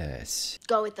 Yes.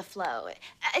 Go with the flow.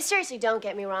 Seriously, don't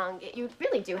get me wrong. You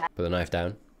really do have Put the knife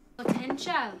down.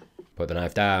 Potential. Put the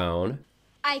knife down.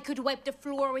 I could wipe the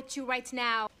floor with you right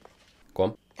now. Go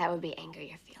on. That would be anger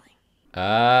you're feeling.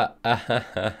 How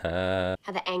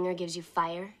the anger gives you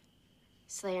fire.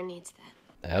 Slayer needs that.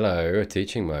 Hello, a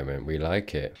teaching moment. We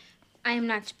like it. I am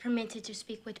not permitted to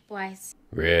speak with boys.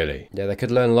 Really? Yeah, they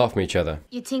could learn a lot from each other.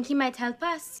 You think he might help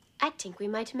us? I think we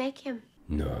might make him.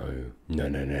 No. No.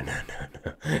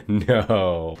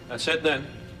 That's it then.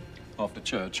 Off to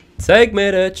church. Take me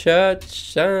to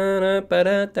church.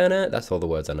 That's all the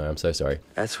words I know. I'm so sorry.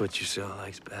 That's what your soul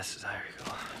likes best, as I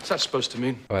recall. What's that supposed to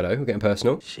mean? Oh, hello, we're getting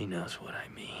personal. She knows what I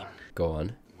mean. Go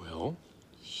on. Well?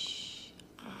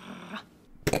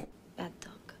 Bad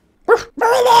dog.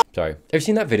 Sorry. Have you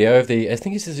seen that video of I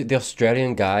think it's the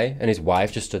Australian guy and his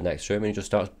wife just stood next to him and he just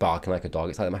starts barking like a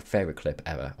dog. It's like my favorite clip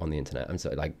ever on the internet. I'm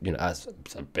so like, you know, it's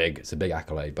a big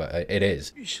accolade, but it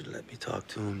is. You should let me talk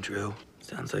to him, Drew.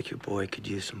 Sounds like your boy could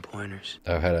use some pointers.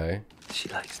 Oh, hello. She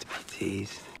likes to be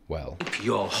teased. Well.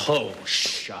 Your whole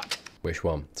shut. Which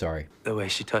one? Sorry. The way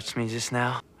she touched me just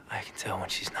now, I can tell when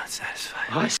she's not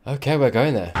satisfied. Okay, we're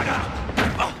going there.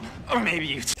 Or maybe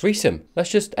you... Threesome.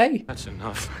 Let's just, hey. That's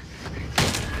enough.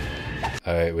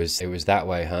 Oh, it was that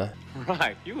way, huh?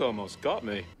 Right, you almost got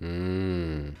me.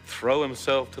 Throw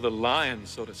himself to the lion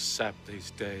sort of sap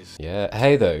these days. Yeah.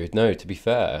 Hey, though, no, to be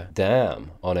fair,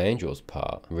 damn, on Angel's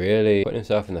part. Really putting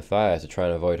himself in the fire to try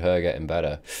and avoid her getting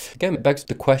better. Again, it begs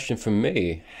the question from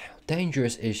me, how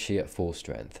dangerous is she at full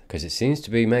strength? Because it seems to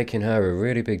be making her a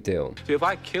really big deal. See, if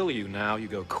I kill you now, you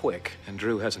go quick, and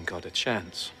Drew hasn't got a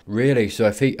chance. Really? So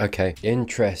I think, okay,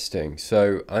 interesting.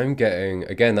 So I'm getting,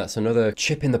 again, that's another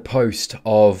chip in the post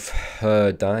of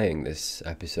her dying this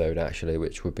episode, actually,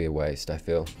 which would be a waste, I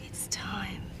feel. It's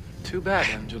time. Too bad,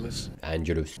 Angelus.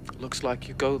 Angelus. Looks like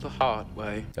you go the hard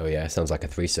way. Oh yeah, sounds like a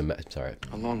threesome. Sorry.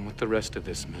 Along with the rest of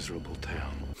this miserable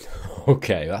town.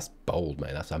 Okay, that's bold,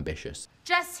 mate. That's ambitious.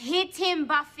 Just hit him,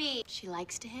 Buffy. She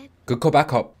likes to hit. Good call,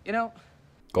 back up. You know,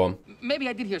 Go on. maybe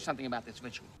I did hear something about this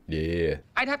ritual. Yeah.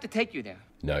 I'd have to take you there.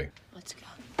 No. Let's go.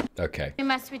 Okay. We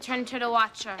must return to the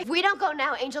Watcher. If we don't go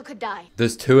now, Angel could die.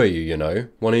 There's two of you, you know.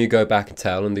 One of you go back and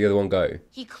tell, and the other one go.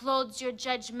 He clothes your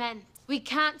judgment. We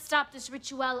can't stop this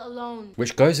ritual alone.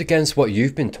 Which goes against what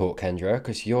you've been taught, Kendra,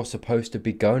 because you're supposed to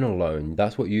be going alone.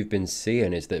 That's what you've been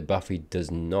seeing, is that Buffy does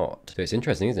not. So it's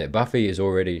interesting, isn't it? Buffy is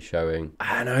already showing...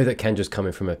 I know that Kendra's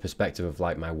coming from a perspective of,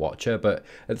 like, my watcher, but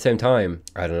at the same time,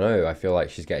 I don't know, I feel like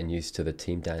she's getting used to the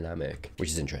team dynamic,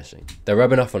 which is interesting. They're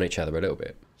rubbing off on each other a little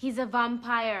bit. He's a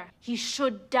vampire. He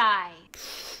should die.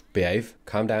 Behave.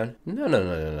 Calm down.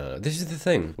 No. This is the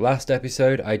thing. Last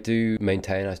episode, I do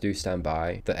maintain, I do stand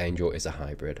by, that Angel is a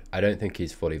hybrid. I don't think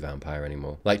he's fully vampire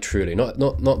anymore. Like, truly. Not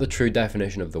the true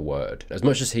definition of the word. As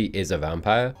much as he is a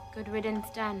vampire. Good riddance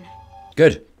done.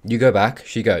 Good. You go back.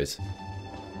 She goes.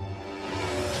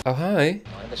 Oh, hi.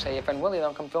 Wanted to say your friend Willie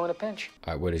don't come through in a pinch.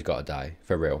 Alright, Willie's gotta die.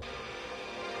 For real.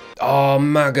 Oh,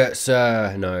 maggot,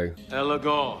 sir. No.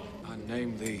 Elagor, I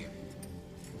name thee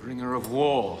bringer of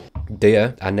war.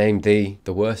 Dear, I named thee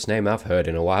the worst name I've heard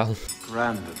in a while.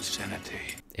 Grand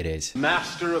obscenity. It is.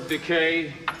 Master of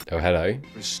decay. Oh, hello.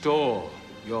 Restore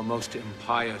your most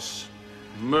impious,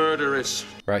 murderous.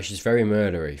 Right, she's very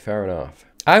murdery. Fair enough.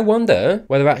 I wonder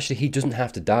whether actually he doesn't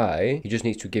have to die. He just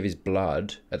needs to give his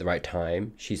blood at the right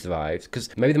time. She survives.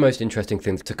 Because maybe the most interesting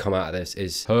thing to come out of this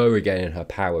is her regaining her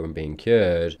power and being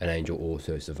cured, and Angel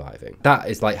also surviving. That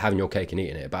is like having your cake and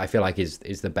eating it, but I feel like is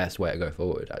the best way to go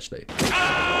forward, actually.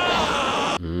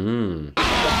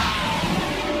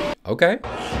 Okay.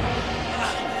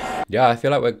 Yeah, I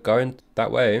feel like we're going that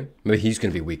way. Maybe he's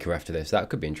going to be weaker after this. That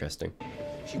could be interesting.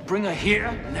 You bring her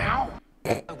here now?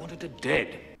 I wanted her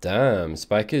dead. Damn,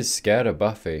 Spike is scared of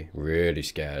Buffy. Really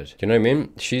scared. Do you know what I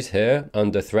mean? She's here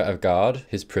under threat of guard,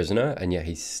 his prisoner, and yet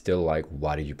he's still like,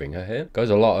 why did you bring her here?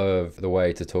 Goes a lot of the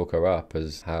way to talk her up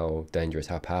as how dangerous,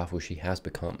 how powerful she has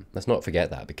become. Let's not forget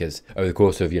that, because over the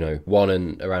course of, you know,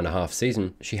 1.5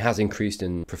 seasons, she has increased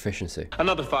in proficiency.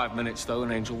 Another 5 minutes though,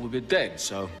 and Angel will be dead,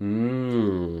 so...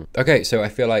 Okay, so I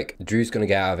feel like Drew's gonna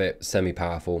get out of it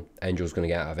semi-powerful, Angel's gonna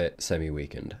get out of it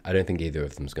semi-weakened. I don't think either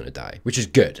of them's gonna die, which is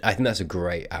good. I think that's a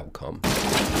great outcome.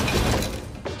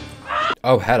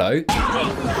 Oh, hello.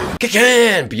 Kick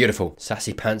in! Beautiful.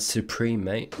 Sassy Pants Supreme,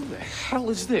 mate. Who the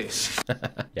hell is this?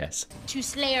 Yes. 2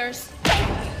 slayers.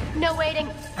 No waiting.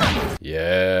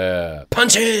 Yeah.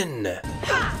 Punch in!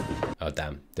 Oh,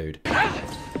 damn, dude.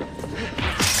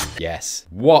 Yes.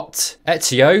 What?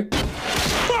 Ezio?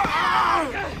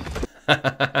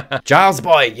 Giles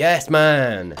boy, yes,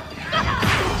 man.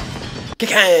 Kick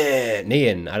it!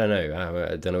 Neon, I don't know.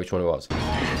 I don't know which one it was.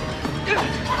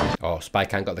 Oh,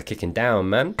 Spike ain't got the kicking down,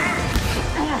 man.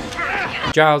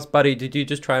 Giles, buddy, did you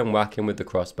just try and whack him with the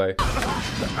crossbow?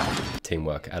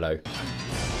 Teamwork, hello.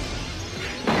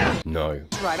 No.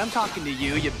 Right, I'm talking to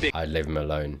you, you big... I'd leave him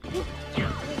alone.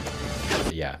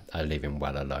 Yeah, I'd leave him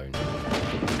well alone.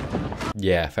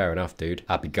 Yeah, fair enough, dude.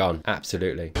 I'd be gone.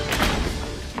 Absolutely.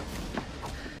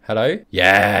 Hello?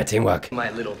 Yeah, teamwork.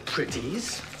 My little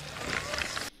pretties.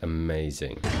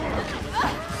 Amazing.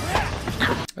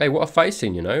 Hey, what a fight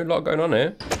scene, you know? A lot going on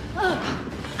here.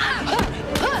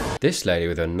 This lady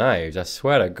with her knives, I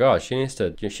swear to God, she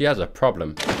has a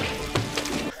problem.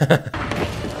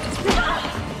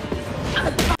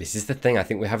 This is the thing, I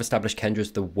think we have established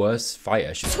Kendra's the worst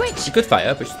fighter. She's a good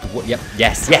fighter, but she's the yep.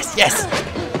 Yes, yes, yes!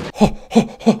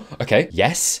 Okay,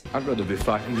 yes. I'd rather be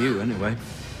fighting you anyway.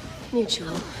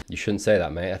 Mutual. You shouldn't say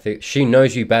that, mate. I think she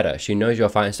knows you better. She knows your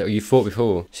fighting style. You fought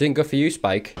before. She didn't go for you,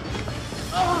 Spike.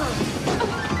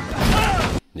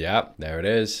 Yep, there it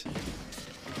is.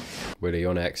 Willie,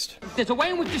 you're next. There's a way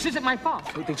in which this isn't my fault.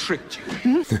 So they tricked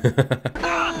you.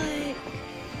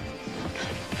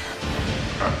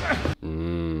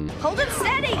 Hold it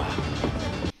steady.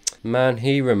 Man,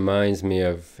 he reminds me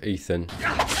of Ethan.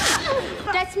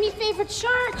 That's me favorite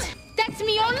shirt. That's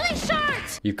me only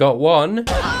shirt. You've got one?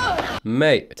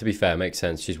 Mate, to be fair, makes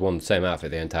sense. She's worn the same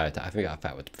outfit the entire time. I think that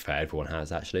outfit, to be fair, everyone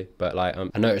has, actually. But, like,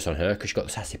 I noticed on her, because she got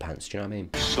the sassy pants, do you know what I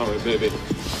mean? Sorry, baby.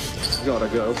 Gotta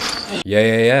go.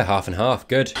 Yeah, half and half.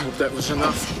 Good. Hope that was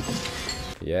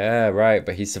enough. Yeah, right,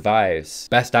 but he survives.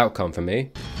 Best outcome for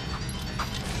me.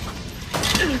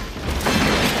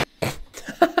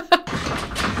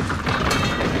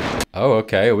 Oh,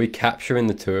 okay. Are we capturing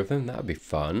the two of them? That would be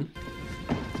fun.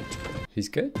 He's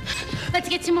good. Let's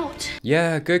get some out.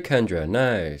 Yeah, good, Kendra.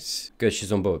 Nice. Good,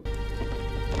 she's on board.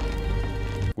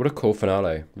 What a cool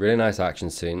finale. Really nice action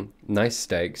scene. Nice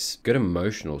stakes. Good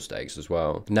emotional stakes as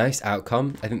well. Nice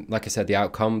outcome. I think, like I said, the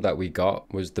outcome that we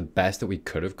got was the best that we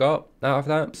could have got out of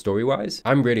that, story-wise.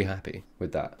 I'm really happy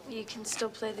with that. You can still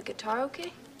play the guitar,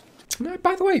 okay? No,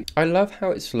 by the way, I love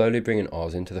how it's slowly bringing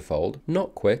Oz into the fold.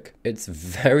 Not quick. It's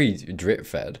very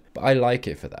drip-fed, but I like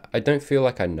it for that. I don't feel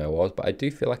like I know Oz, but I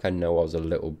do feel like I know Oz a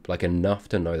little, like enough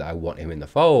to know that I want him in the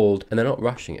fold, and they're not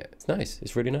rushing it. It's nice.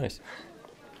 It's really nice.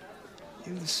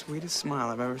 You have the sweetest smile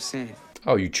I've ever seen.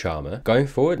 Oh, you charmer. Going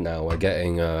forward now, we're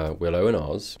getting Willow and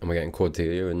Oz, and we're getting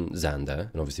Cordelia and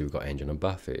Xander, and obviously we've got Angel and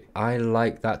Buffy. I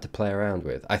like that to play around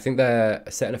with. I think they're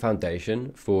setting a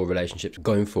foundation for relationships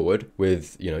going forward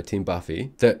with, you know, Team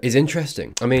Buffy that is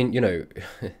interesting. I mean, you know,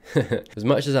 as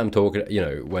much as I'm talking, you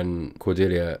know, when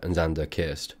Cordelia and Xander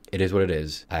kissed, it is what it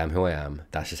is. I am who I am.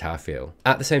 That's just how I feel.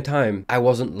 At the same time, I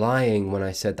wasn't lying when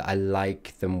I said that I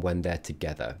like them when they're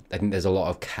together. I think there's a lot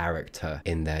of character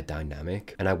in their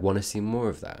dynamic, and I want to see more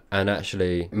of that. And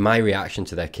actually, my reaction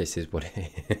to their kiss is what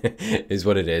it is.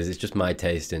 What it is. It's just my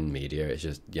taste in media. It's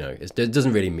just, you know, it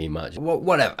doesn't really mean much.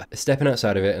 Whatever. Stepping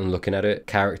outside of it and looking at it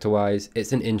character-wise,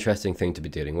 it's an interesting thing to be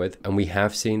dealing with. And we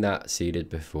have seen that seeded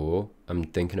before. I'm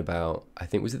thinking about, I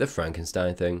think, was it the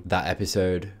Frankenstein thing? That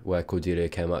episode where Cordelia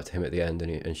came up to him at the end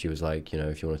and she was like, you know,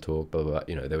 if you want to talk, blah, blah, blah.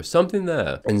 You know, there was something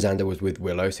there. And Xander was with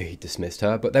Willow, so he dismissed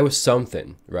her. But there was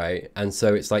something, right? And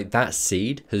so it's like that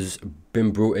seed has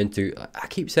been brought into, I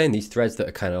keep saying these threads that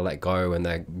are kind of let go and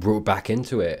they're brought back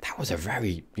into it. That was a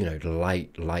very, you know,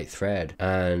 light thread.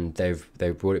 And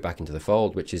they've brought it back into the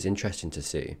fold, which is interesting to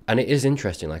see. And it is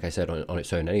interesting, like I said, on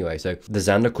its own anyway. So the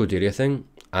Xander Cordelia thing,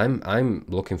 I'm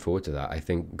looking forward to that. I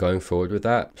think going forward with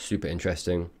that, super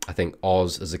interesting. I think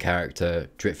Oz as a character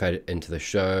drip fed into the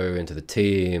show, into the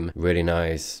team, really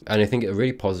nice. And I think a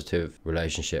really positive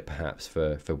relationship perhaps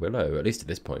for Willow, at least at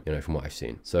this point, you know, from what I've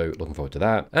seen. So looking forward to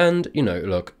that. And, you know,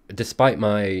 look, despite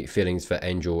my feelings for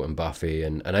Angel and Buffy,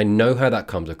 and I know how that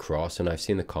comes across, and I've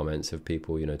seen the comments of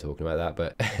people, you know, talking about that,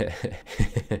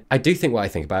 but I do think what I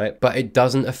think about it, but it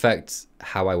doesn't affect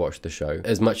how I watch the show.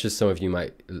 As much as some of you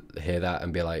might hear that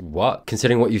and be like, what?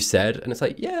 Considering what you said, and it's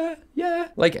like, yeah,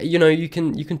 Like, you know, you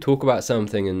can talk about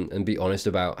something and be honest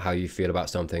about how you feel about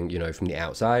something, you know, from the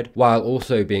outside, while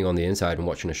also being on the inside and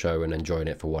watching a show and enjoying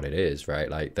it for what it is, right?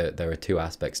 Like, there are two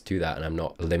aspects to that, and I'm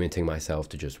not limiting myself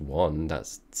to just one.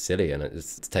 That's silly, and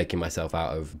it's taking myself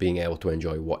out of being able to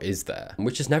enjoy what is there,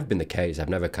 which has never been the case. I've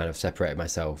never kind of separated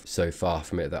myself so far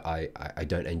from it that I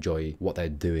don't enjoy what they're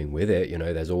doing with it. You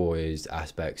know, there's always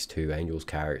aspects to Angel's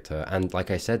character, and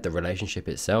like I said, the relationship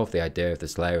itself, the idea of the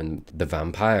Slayer and the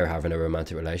vampire having a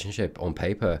romantic relationship on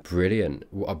paper, brilliant.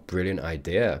 What a brilliant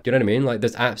idea. Do you know what I mean? Like,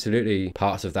 there's absolutely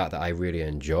parts of that I really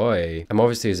enjoy. I'm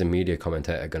obviously, as a media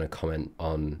commentator, going to comment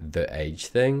on the age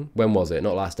thing. When was it?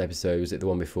 Not last episode, was it the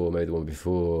one before? Maybe the one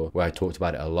before, where I talked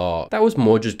about it a lot. That was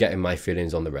more just getting my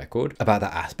feelings on the record about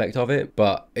that aspect of it,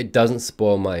 but it doesn't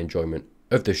spoil my enjoyment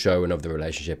of the show and of the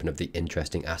relationship and of the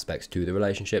interesting aspects to the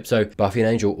relationship. So Buffy and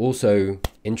Angel, also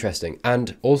interesting.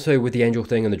 And also with the Angel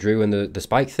thing and the Drew and the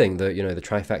Spike thing, you know, the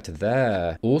trifecta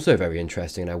there, also very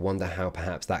interesting. And I wonder how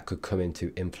perhaps that could come in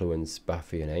to influence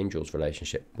Buffy and Angel's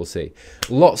relationship. We'll see.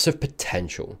 Lots of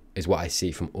potential is what I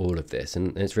see from all of this,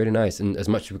 and it's really nice. And as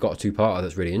much as we've got a two-parter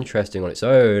that's really interesting on its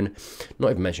own,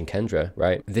 not even mention Kendra,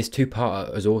 right? This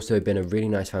two-parter has also been a really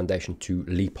nice foundation to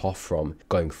leap off from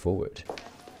going forward.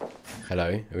 Hello,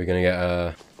 are we gonna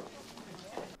get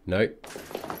Nope.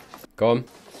 Go on.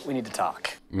 We need to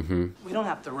talk. Mm-hmm. We don't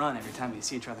have to run every time we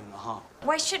see each other in the hall.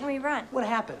 Why shouldn't we run? What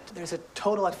happened? There's a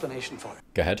total explanation for it.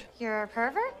 Go ahead. You're a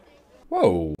pervert?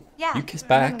 Whoa. Yeah. You kiss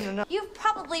back. No. You've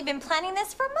probably been planning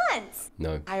this for months.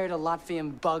 No. I hired a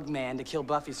Latvian bug man to kill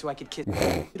Buffy so I could kiss.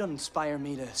 You don't inspire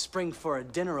me to spring for a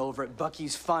dinner over at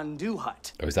Bucky's fondue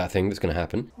hut. Oh, is that a thing that's gonna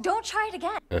happen? Don't try it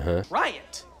again. Uh-huh.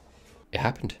 Riot! It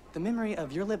happened. The memory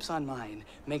of your lips on mine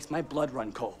makes my blood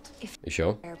run cold. You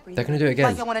sure? They're gonna do it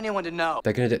again. Like I want anyone to know.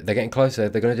 They're getting closer.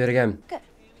 They're gonna do it again. Good.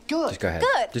 Good. Just go ahead.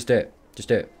 Good. Just do it. Just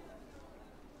do it.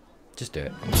 Just do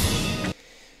it.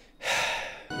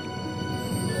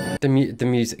 The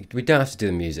music. We don't have to do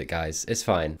the music, guys. It's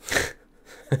fine.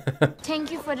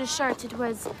 Thank you for the shirt. It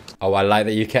was... Oh, I like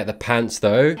that you kept the pants,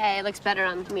 though. Hey, it looks better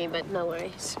on me, but no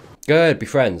worries. Good, be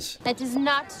friends. That is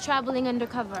not traveling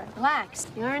undercover. Relax,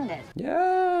 you earned it.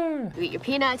 Yeah. You eat your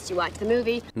peanuts, you watch the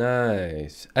movie.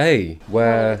 Nice. Hey,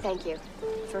 where... Thank you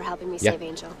for helping me Yeah. save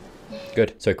Angel.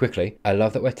 Good. So quickly, I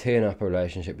love that we're teeing up a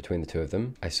relationship between the two of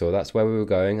them. I saw that's where we were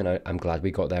going, and I'm glad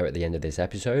we got there at the end of this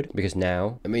episode, because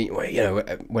now, I mean, you know,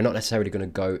 we're not necessarily going to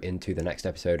go into the next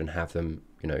episode and have them,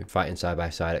 you know, fighting side by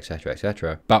side, etc.,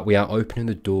 etc. But we are opening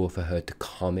the door for her to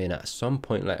come in at some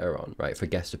point later on, right, for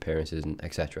guest appearances and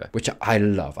etc., which I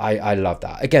love. I love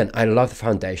that. Again, I love the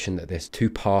foundation that this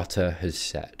two-parter has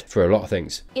set for a lot of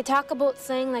things. You talk about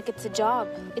saying like it's a job.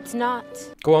 It's not.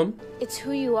 Go on. It's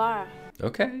who you are.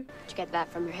 Okay. Did you get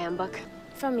that from your handbook?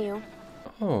 From you.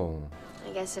 Oh.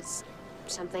 I guess it's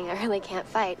something I really can't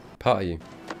fight. Part of you.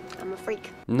 I'm a freak.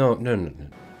 No.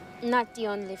 Not the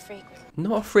only freak.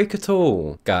 Not a freak at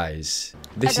all. Guys,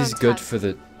 this is good for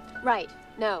the... Right.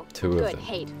 No. Two of Good. them.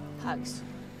 Hate. Hugs.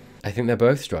 I think they're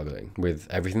both struggling with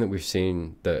everything that we've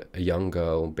seen that a young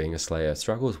girl being a Slayer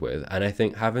struggles with, and I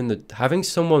think having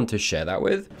someone to share that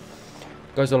with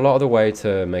goes a lot of the way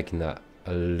to making that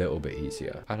a little bit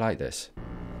easier. I like this.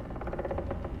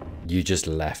 You just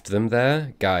left them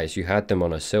there? Guys, you had them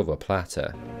on a silver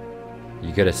platter.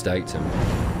 You could have staked them.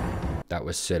 That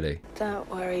was silly. Don't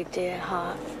worry, dear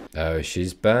heart. Oh,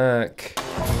 she's back.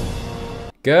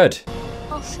 Good.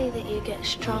 I'll see that you get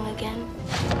strong again.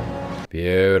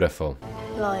 Beautiful.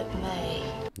 Like me.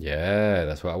 Yeah,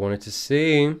 that's what I wanted to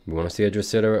see. We want to see a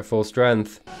Drusilla at full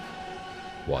strength.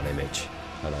 What an image.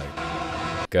 Hello.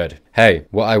 Good. Hey,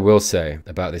 what I will say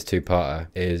about this two-parter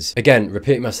is, again,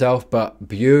 repeating myself, but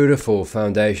beautiful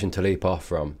foundation to leap off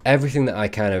from. Everything that I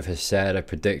kind of have said, I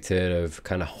predicted, I've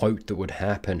kind of hoped that would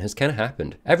happen, has kind of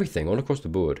happened. Everything, all across the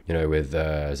board. You know, with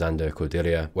Xander,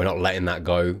 Cordelia, we're not letting that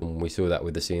go. We saw that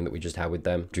with the scene that we just had with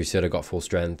them. Drusilla got full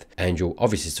strength. Angel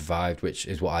obviously survived, which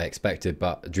is what I expected,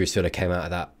 but Drusilla came out of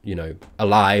that, you know,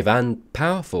 alive and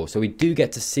powerful. So we do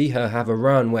get to see her have a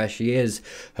run where she is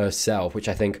herself, which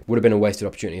I think would have been a wasted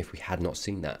opportunity if we had not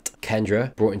seen that.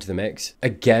 Kendra brought into the mix.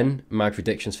 Again, my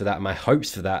predictions for that, my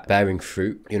hopes for that, bearing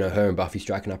fruit. You know, her and Buffy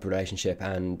striking up a relationship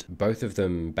and both of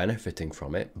them benefiting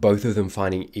from it. Both of them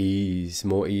finding ease,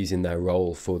 more ease in their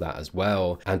role for that as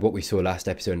well. And what we saw last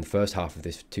episode in the first half of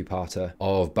this two-parter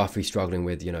of Buffy struggling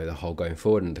with, you know, the whole going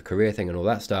forward and the career thing and all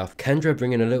that stuff. Kendra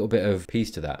bringing a little bit of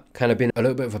peace to that. Kind of being a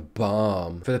little bit of a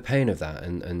balm for the pain of that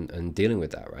and dealing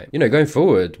with that, right? You know, going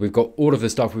forward, we've got all of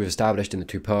the stuff we've established in the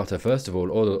two-parter. First of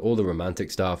all the romantic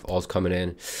stuff, Oz coming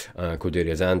in,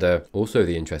 Cordelia Xander. Also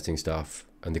the interesting stuff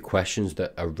and the questions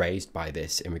that are raised by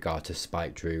this in regard to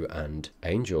Spike, Drew and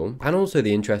Angel, and also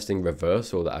the interesting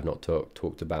reversal that I've not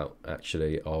talked about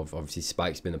actually, of obviously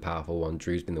Spike's been the powerful one,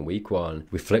 Drew's been the weak one.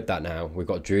 We flipped that now. We've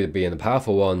got Drew being the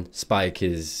powerful one, Spike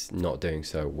is not doing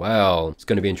so well. It's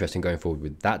going to be interesting going forward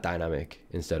with that dynamic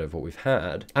instead of what we've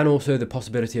had. And also the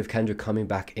possibility of Kendra coming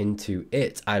back into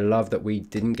it. I love that we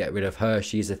didn't get rid of her.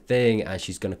 She's a thing and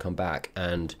she's going to come back,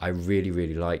 and I really,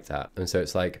 really like that. And so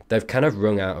it's like they've kind of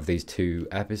wrung out of these 2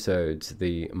 episodes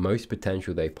the most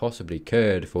potential they possibly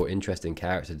could for interesting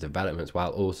character developments,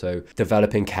 while also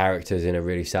developing characters in a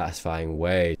really satisfying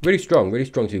way. Really strong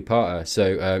 2-parter.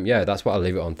 So yeah, that's what I'll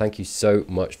leave it on. Thank you so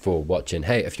much for watching.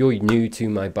 Hey, if you're new to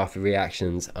my Buffy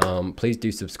reactions, please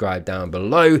do subscribe down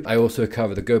below. I also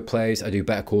cover the good plays. I do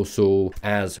Better Call Saul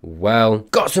as well.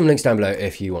 Got some links down below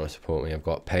if you want to support me. I've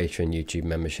got Patreon, YouTube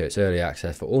memberships, early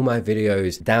access for all my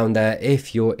videos down there.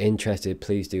 If you're interested,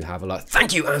 please do have a like.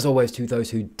 Thank you as always to those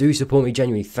who do support me.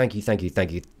 Genuinely, thank you, thank you,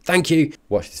 thank you, thank you.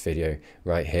 Watch this video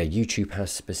right here. YouTube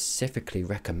has specifically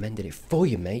recommended it for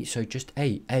you, mate. So just,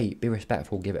 hey, be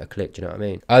respectful, give it a click. Do you know what I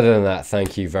mean? Other than that,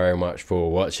 thank you very much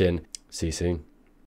for watching. See you soon.